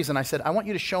whatever reason, I said, I want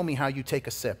you to show me how you take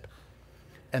a sip.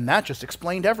 And that just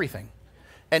explained everything.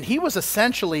 And he was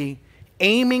essentially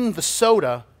aiming the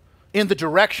soda in the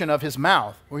direction of his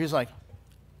mouth, where he's like,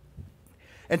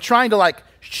 and trying to like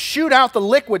shoot out the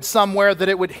liquid somewhere that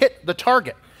it would hit the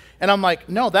target. And I'm like,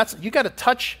 no, you got to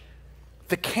touch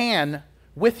the can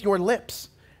with your lips.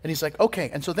 And he's like, okay.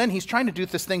 And so then he's trying to do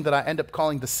this thing that I end up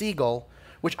calling the seagull,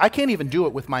 which I can't even do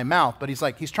it with my mouth, but he's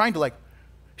trying to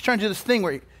do this thing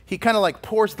where he kind of like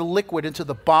pours the liquid into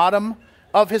the bottom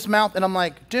of his mouth. And I'm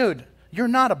like, dude, you're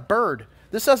not a bird.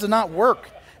 This does not work.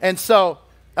 And so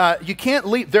you can't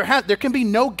leave. There can be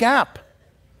no gap.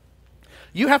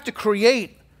 You have to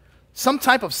create some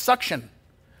type of suction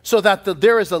so that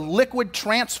there is a liquid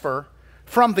transfer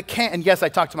from the can. And yes, I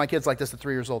talk to my kids like this at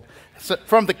 3 years old. So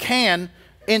from the can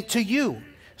into you.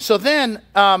 So then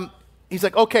he's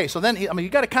like, okay, so then, you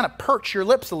got to kind of perch your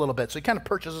lips a little bit. So he kind of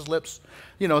perches his lips,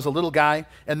 as a little guy.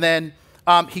 And then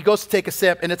he goes to take a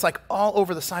sip, and it's like all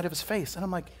over the side of his face. And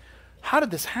I'm like, how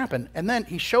did this happen? And then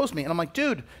he shows me, and I'm like,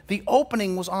 dude, the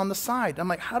opening was on the side. I'm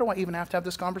like, how do I even have to have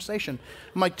this conversation?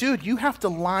 I'm like, dude, you have to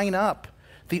line up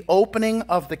the opening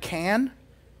of the can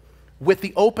with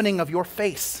the opening of your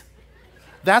face.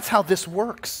 That's how this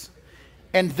works.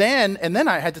 And then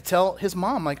I had to tell his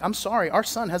mom, like, I'm sorry, our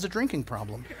son has a drinking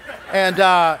problem.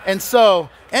 And so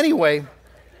anyway,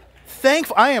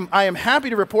 I am happy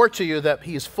to report to you that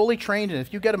he is fully trained, and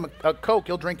if you get him a Coke,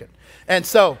 he'll drink it. And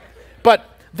so, but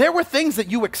there were things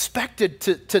that you expected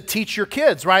to teach your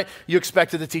kids, right? You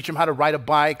expected to teach them how to ride a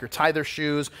bike or tie their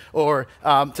shoes or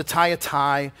to tie a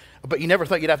tie, but you never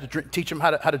thought you'd have to teach them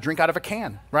how to drink out of a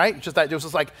can, right? It's just that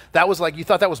that was like you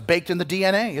thought that was baked in the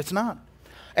DNA. It's not.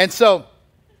 And so,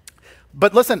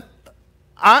 but listen,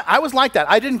 I was like that.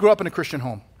 I didn't grow up in a Christian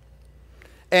home.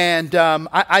 And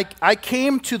I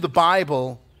came to the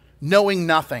Bible knowing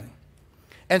nothing.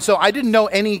 And so I didn't know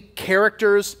any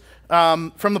characters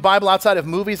from the Bible outside of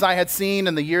movies I had seen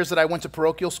in the years that I went to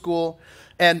parochial school.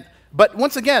 But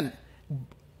once again,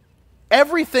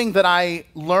 everything that I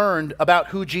learned about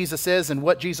who Jesus is and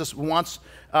what Jesus wants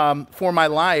for my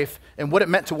life and what it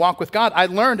meant to walk with God, I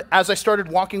learned as I started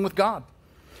walking with God.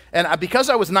 And because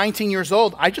I was 19 years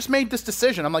old, I just made this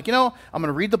decision. I'm like, I'm going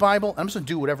to read the Bible. I'm just going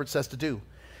to do whatever it says to do.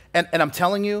 And I'm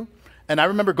telling you, and I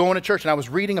remember going to church, and I was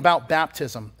reading about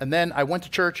baptism. And then I went to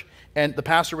church, and the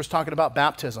pastor was talking about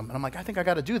baptism. And I'm like, I think I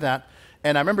got to do that.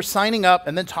 And I remember signing up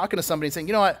and then talking to somebody and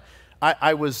saying,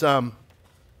 I was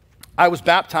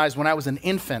baptized when I was an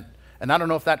infant, and I don't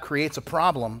know if that creates a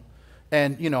problem.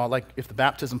 And, like if the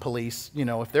baptism police,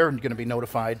 if they're going to be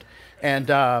notified.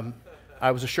 And I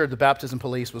was assured the baptism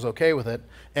police was okay with it,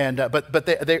 and but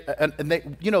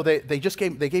they just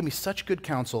gave me such good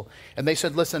counsel, and they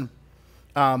said, listen,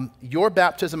 your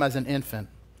baptism as an infant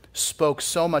spoke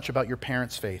so much about your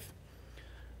parents' faith.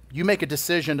 You make a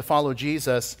decision to follow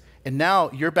Jesus, and now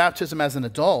your baptism as an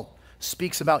adult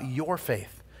speaks about your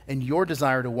faith and your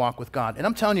desire to walk with God. And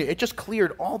I'm telling you, it just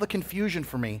cleared all the confusion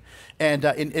for me. And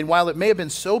while it may have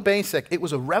been so basic, it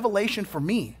was a revelation for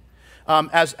me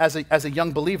as a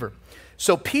young believer.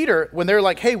 So Peter, when they're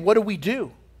like, hey, what do we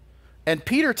do? And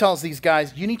Peter tells these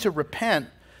guys, you need to repent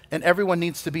and everyone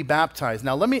needs to be baptized.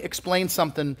 Now, let me explain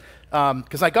something,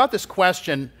 because I got this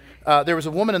question. There was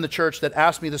a woman in the church that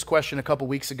asked me this question a couple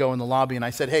weeks ago in the lobby, and I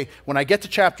said, hey, when I get to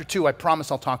chapter 2, I promise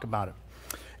I'll talk about it.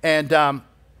 And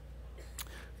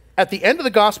at the end of the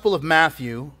Gospel of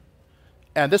Matthew,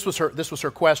 and this was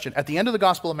her question. At the end of the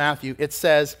Gospel of Matthew, it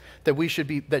says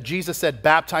that Jesus said,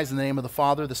 baptize in the name of the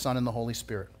Father, the Son, and the Holy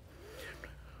Spirit.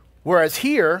 Whereas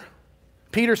here,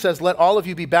 Peter says, let all of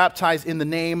you be baptized in the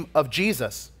name of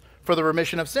Jesus for the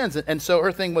remission of sins. And so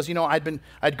her thing was,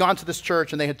 I'd gone to this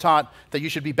church and they had taught that you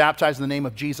should be baptized in the name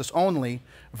of Jesus only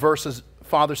versus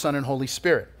Father, Son, and Holy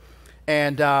Spirit.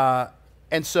 And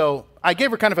so I gave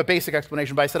her kind of a basic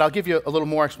explanation, but I said, I'll give you a little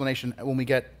more explanation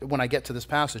when I get to this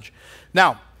passage.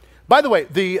 Now, by the way,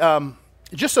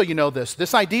 just so you know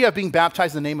this idea of being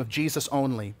baptized in the name of Jesus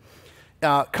only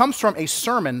comes from a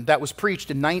sermon that was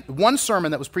preached one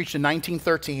sermon that was preached in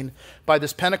 1913 by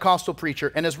this Pentecostal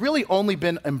preacher, and has really only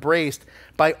been embraced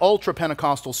by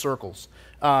ultra-Pentecostal circles.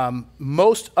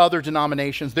 Most other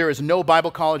denominations, there is no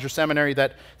Bible college or seminary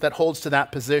that holds to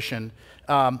that position.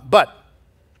 But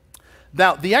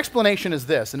now the explanation is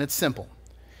this, and it's simple,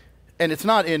 and it's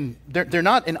not they're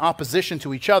not in opposition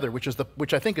to each other,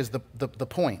 which I think is the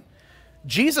point.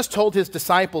 Jesus told his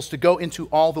disciples to go into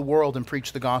all the world and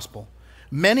preach the gospel.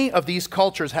 Many of these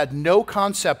cultures had no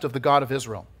concept of the God of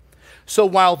Israel. So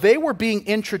while they were being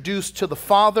introduced to the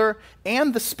Father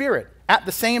and the Spirit at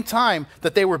the same time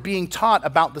that they were being taught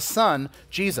about the Son,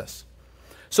 Jesus.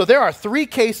 So there are 3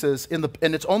 cases, and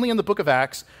it's only in the book of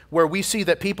Acts, where we see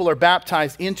that people are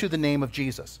baptized into the name of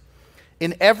Jesus.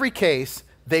 In every case,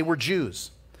 they were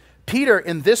Jews. Peter,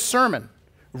 in this sermon,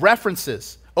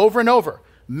 references over and over,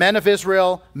 men of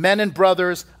Israel, men and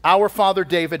brothers, our father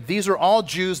David. These are all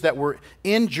Jews that were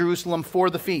in Jerusalem for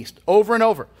the feast, over and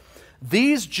over.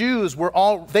 These Jews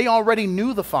they already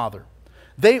knew the Father.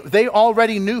 They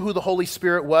already knew who the Holy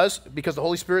Spirit was, because the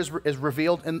Holy Spirit is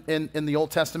revealed in the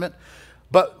Old Testament.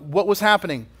 But what was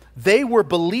happening? They were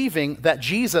believing that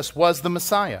Jesus was the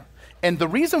Messiah. And the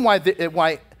reason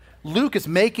why Luke is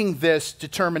making this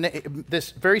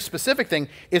very specific thing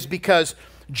is because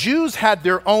Jews had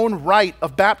their own rite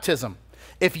of baptism.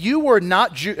 If you were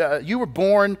not you were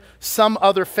born some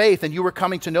other faith and you were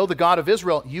coming to know the God of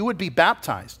Israel, you would be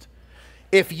baptized.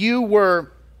 If you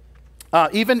were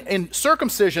Even in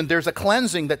circumcision, there's a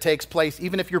cleansing that takes place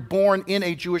even if you're born in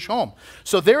a Jewish home.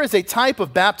 So there is a type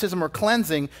of baptism or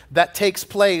cleansing that takes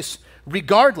place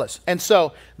regardless. And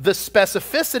so the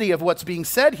specificity of what's being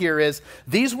said here is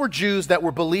these were Jews that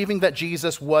were believing that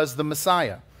Jesus was the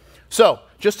Messiah. So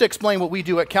just to explain what we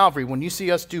do at Calvary, when you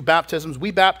see us do baptisms, we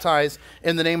baptize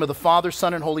in the name of the Father,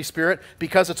 Son, and Holy Spirit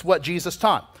because it's what Jesus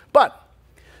taught. But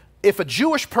if a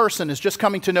Jewish person is just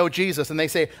coming to know Jesus and they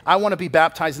say, I want to be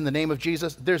baptized in the name of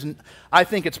Jesus, I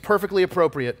think it's perfectly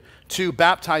appropriate to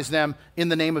baptize them in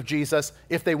the name of Jesus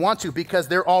if they want to, because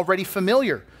they're already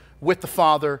familiar with the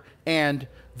Father and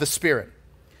the Spirit.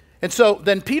 And so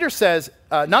then Peter says,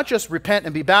 not just repent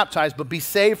and be baptized, but be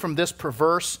saved from this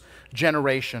perverse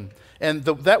generation. And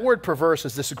that word perverse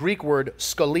is this Greek word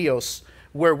skolios,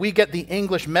 where we get the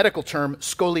English medical term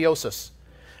scoliosis.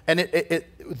 And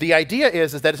the idea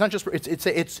is that it's not just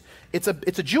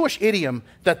it's a Jewish idiom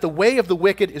that the way of the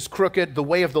wicked is crooked, the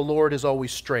way of the Lord is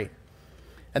always straight.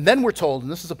 And then we're told,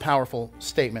 and this is a powerful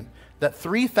statement, that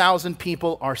 3,000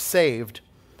 people are saved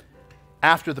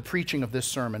after the preaching of this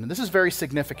sermon. And this is very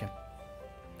significant.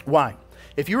 Why?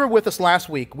 If you were with us last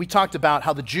week, we talked about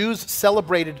how the Jews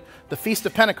celebrated the Feast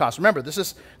of Pentecost. Remember, this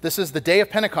is the day of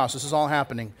Pentecost. This is all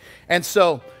happening. And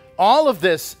so all of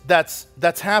this that's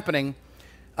happening,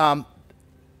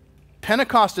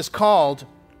 Pentecost is called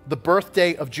the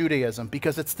birthday of Judaism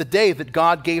because it's the day that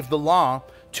God gave the law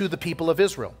to the people of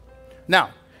Israel. Now,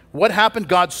 what happened?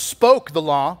 God spoke the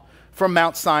law from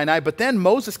Mount Sinai, but then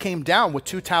Moses came down with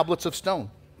 2 tablets of stone.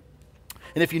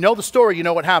 And if you know the story, you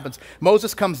know what happens.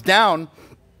 Moses comes down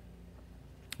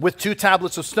with 2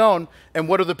 tablets of stone, and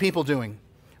what are the people doing?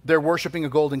 They're worshiping a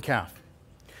golden calf.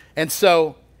 And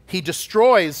so he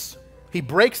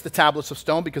breaks the tablets of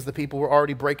stone because the people were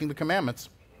already breaking the commandments.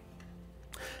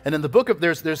 And in the book of,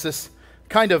 there's this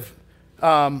kind of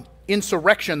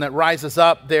insurrection that rises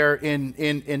up there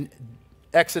in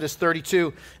Exodus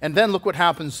 32. And then look what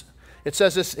happens. It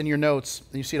says this in your notes,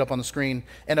 and you see it up on the screen.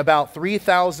 And about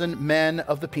 3,000 men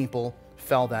of the people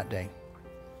fell that day.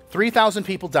 3,000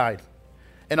 people died.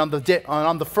 And on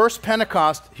the first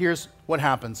Pentecost, here's what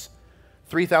happens.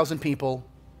 3,000 people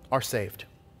are saved.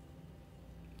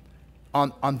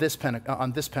 On this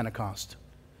Pentecost.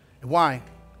 Why?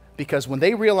 Because when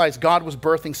they realized God was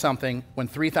birthing something when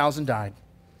 3,000 died,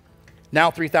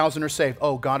 now 3,000 are saved.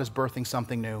 Oh, God is birthing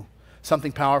something new.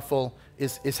 Something powerful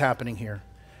is happening here.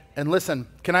 And listen,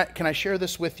 can I share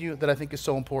this with you that I think is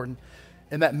so important?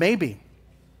 And that maybe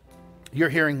you're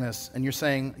hearing this and you're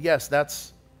saying, yes,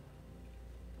 that's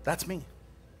me.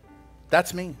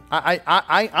 That's me.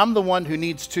 I'm the one who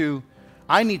needs to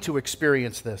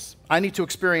experience this. I need to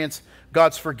experience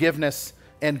God's forgiveness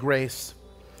and grace.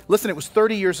 Listen, it was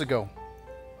 30 years ago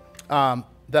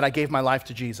that I gave my life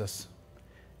to Jesus.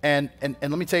 And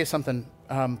let me tell you something.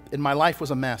 And my life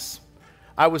was a mess.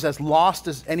 I was as lost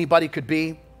as anybody could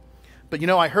be. But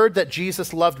I heard that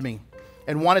Jesus loved me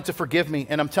and wanted to forgive me.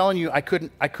 And I'm telling you, I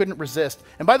couldn't resist.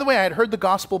 And by the way, I had heard the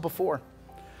gospel before.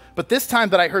 But this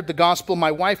time that I heard the gospel,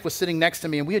 my wife was sitting next to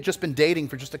me, and we had just been dating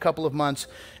for just a couple of months.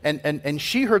 And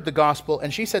she heard the gospel,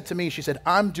 and she said to me, she said,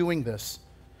 I'm doing this.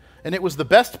 And it was the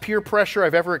best peer pressure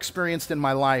I've ever experienced in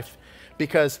my life,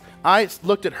 because I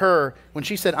looked at her when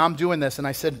she said, I'm doing this, and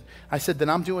I said, then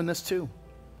I'm doing this too.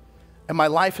 And my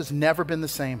life has never been the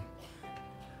same.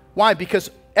 Why?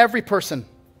 Because every person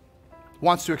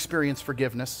wants to experience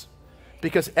forgiveness.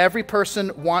 Because every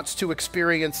person wants to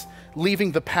experience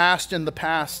leaving the past in the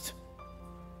past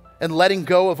and letting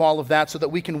go of all of that so that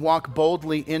we can walk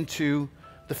boldly into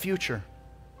the future.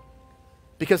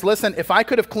 Because listen, if I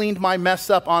could have cleaned my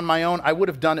mess up on my own, I would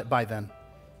have done it by then.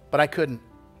 But I couldn't.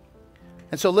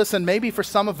 And so listen, maybe for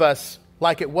some of us,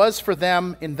 like it was for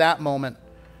them in that moment,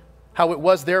 how it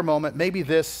was their moment, maybe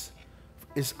this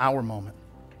is our moment.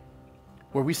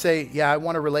 Where we say, yeah, I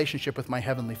want a relationship with my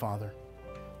Heavenly Father.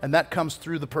 And that comes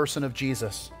through the person of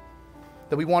Jesus.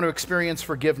 That we want to experience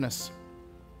forgiveness.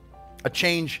 A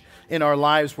change in our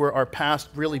lives where our past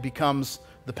really becomes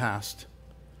the past.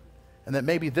 And that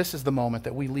maybe this is the moment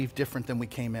that we leave different than we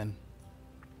came in.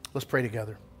 Let's pray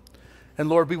together. And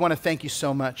Lord, we want to thank you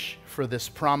so much for this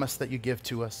promise that you give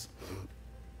to us.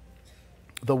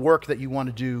 The work that you want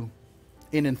to do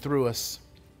in and through us.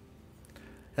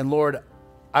 And Lord,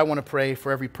 I want to pray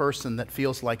for every person that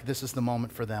feels like this is the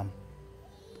moment for them.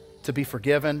 To be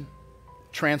forgiven,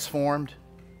 transformed,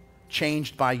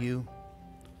 changed by you.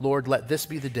 Lord, let this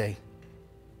be the day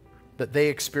that they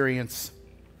experience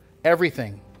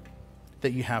everything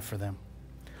that you have for them.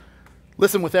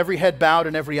 Listen, with every head bowed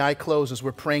and every eye closed as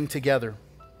we're praying together,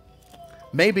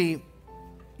 maybe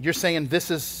you're saying, this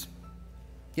is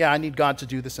Yeah, I need God to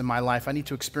do this in my life. I need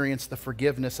to experience the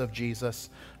forgiveness of Jesus,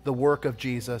 the work of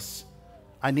Jesus.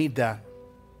 I need that.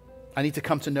 I need to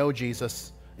come to know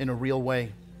Jesus in a real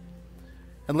way.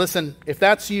 And listen, if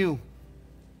that's you,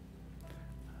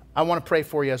 I want to pray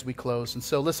for you as we close. And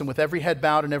so listen, with every head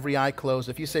bowed and every eye closed,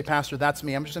 if you say, Pastor, that's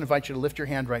me, I'm just going to invite you to lift your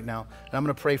hand right now, and I'm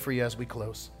going to pray for you as we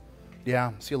close. Yeah,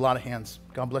 I see a lot of hands.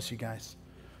 God bless you guys.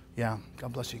 Yeah,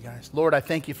 God bless you guys. Lord, I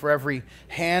thank you for every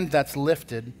hand that's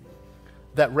lifted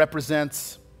that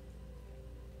represents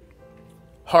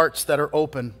hearts that are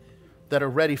open, that are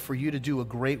ready for you to do a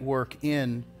great work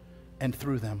in and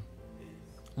through them.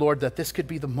 Lord, that this could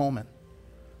be the moment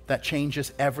that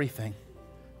changes everything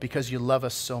because you love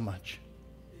us so much.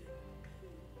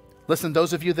 Listen,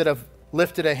 those of you that have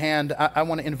lifted a hand, I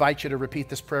want to invite you to repeat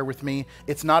this prayer with me.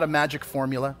 It's not a magic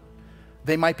formula.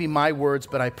 They might be my words,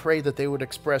 but I pray that they would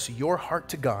express your heart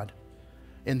to God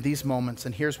in these moments.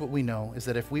 And here's what we know, is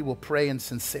that if we will pray in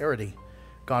sincerity,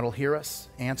 God will hear us,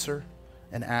 answer,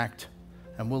 and act,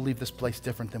 and we'll leave this place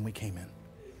different than we came in.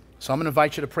 So I'm going to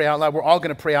invite you to pray out loud. We're all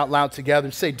going to pray out loud together.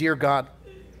 Say, Dear God,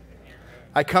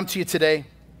 I come to you today,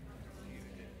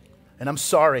 and I'm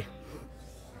sorry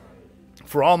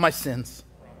for all my sins,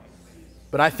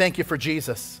 but I thank you for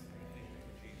Jesus,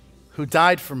 who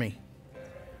died for me,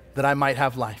 that I might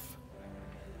have life.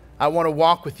 I want to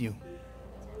walk with you,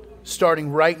 starting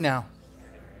right now.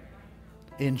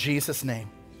 In Jesus'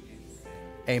 name,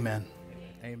 amen.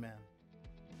 Amen.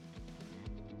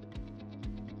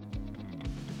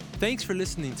 Thanks for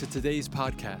listening to today's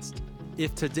podcast.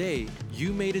 If today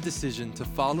you made a decision to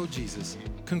follow Jesus,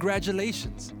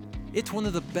 congratulations. It's one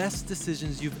of the best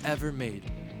decisions you've ever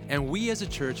made. And we as a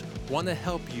church want to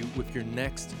help you with your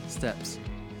next steps.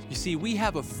 You see, we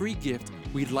have a free gift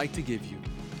we'd like to give you.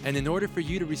 And in order for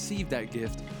you to receive that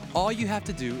gift, all you have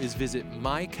to do is visit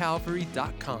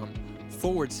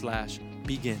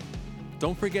mycalvary.com/begin.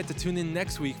 Don't forget to tune in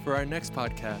next week for our next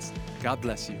podcast. God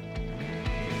bless you.